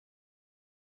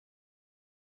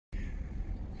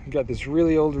We've got this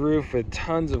really old roof with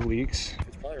tons of leaks.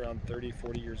 It's probably around 30,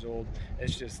 40 years old.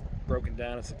 It's just broken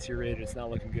down, it's deteriorated, it's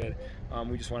not looking good.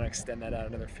 We just want to extend that out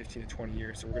another 15 to 20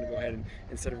 years. So we're going to go ahead and,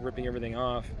 instead of ripping everything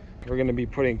off, we're going to be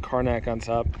putting Karnak on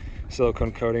top,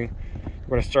 silicone coating.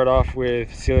 We're going to start off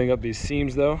with sealing up these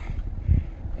seams though.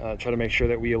 Try to make sure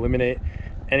that we eliminate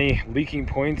any leaking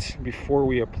points before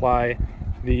we apply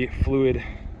the fluid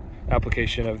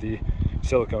application of the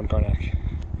silicone Karnak.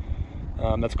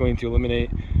 That's going to eliminate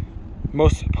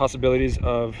most possibilities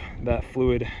of that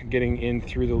fluid getting in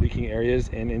through the leaking areas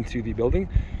and into the building,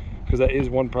 because that is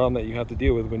one problem that you have to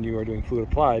deal with when you are doing fluid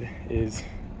applied, is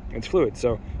it's fluid.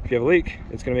 So if you have a leak,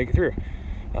 it's going to make it through.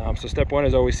 So step one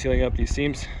is always sealing up these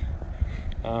seams.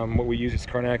 What we use is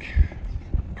Karnak,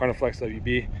 Karnaflex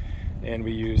WB, and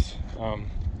we use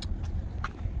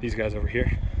these guys over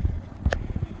here.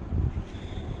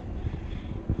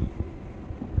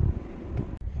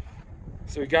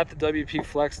 So we got the WP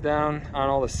Flex down on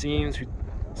all the seams. We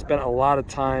spent a lot of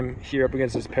time here up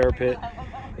against this parapet.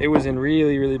 It was in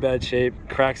really, really bad shape.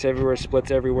 Cracks everywhere, splits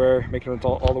everywhere, making it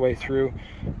all the way through.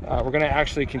 We're gonna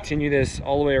actually continue this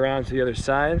all the way around to the other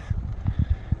side.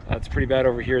 It's pretty bad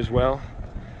over here as well.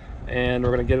 And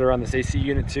we're gonna get it around this AC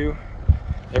unit too.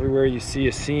 Everywhere you see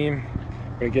a seam,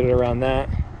 we're gonna get it around that.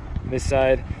 This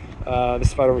side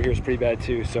over here is pretty bad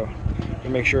too. So we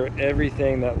make sure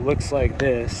everything that looks like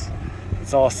this,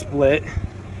 it's all split.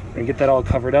 We're gonna get that all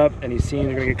covered up. Any seams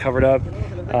are gonna get covered up.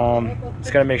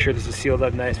 Just gotta make sure this is sealed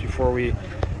up nice before we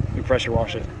pressure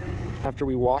wash it. After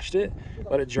we washed it,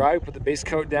 let it dry, put the base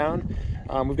coat down.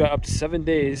 We've got up to 7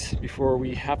 days before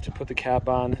we have to put the cap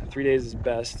on. 3 days is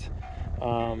best.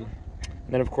 And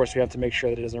then of course we have to make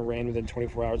sure that it doesn't rain within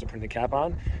 24 hours of putting the cap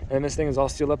on. And then this thing is all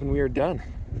sealed up and we are done.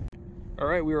 All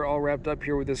right, we are all wrapped up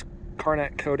here with this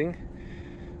Karnak coating.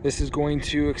 This is going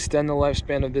to extend the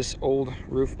lifespan of this old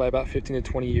roof by about 15 to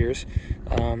 20 years.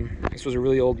 This was a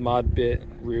really old mod bit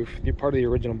roof, part of the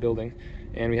original building,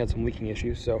 and we had some leaking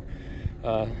issues. So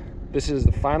this is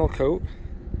the final coat.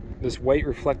 This white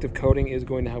reflective coating is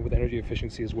going to help with energy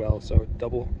efficiency as well, so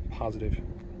double positive.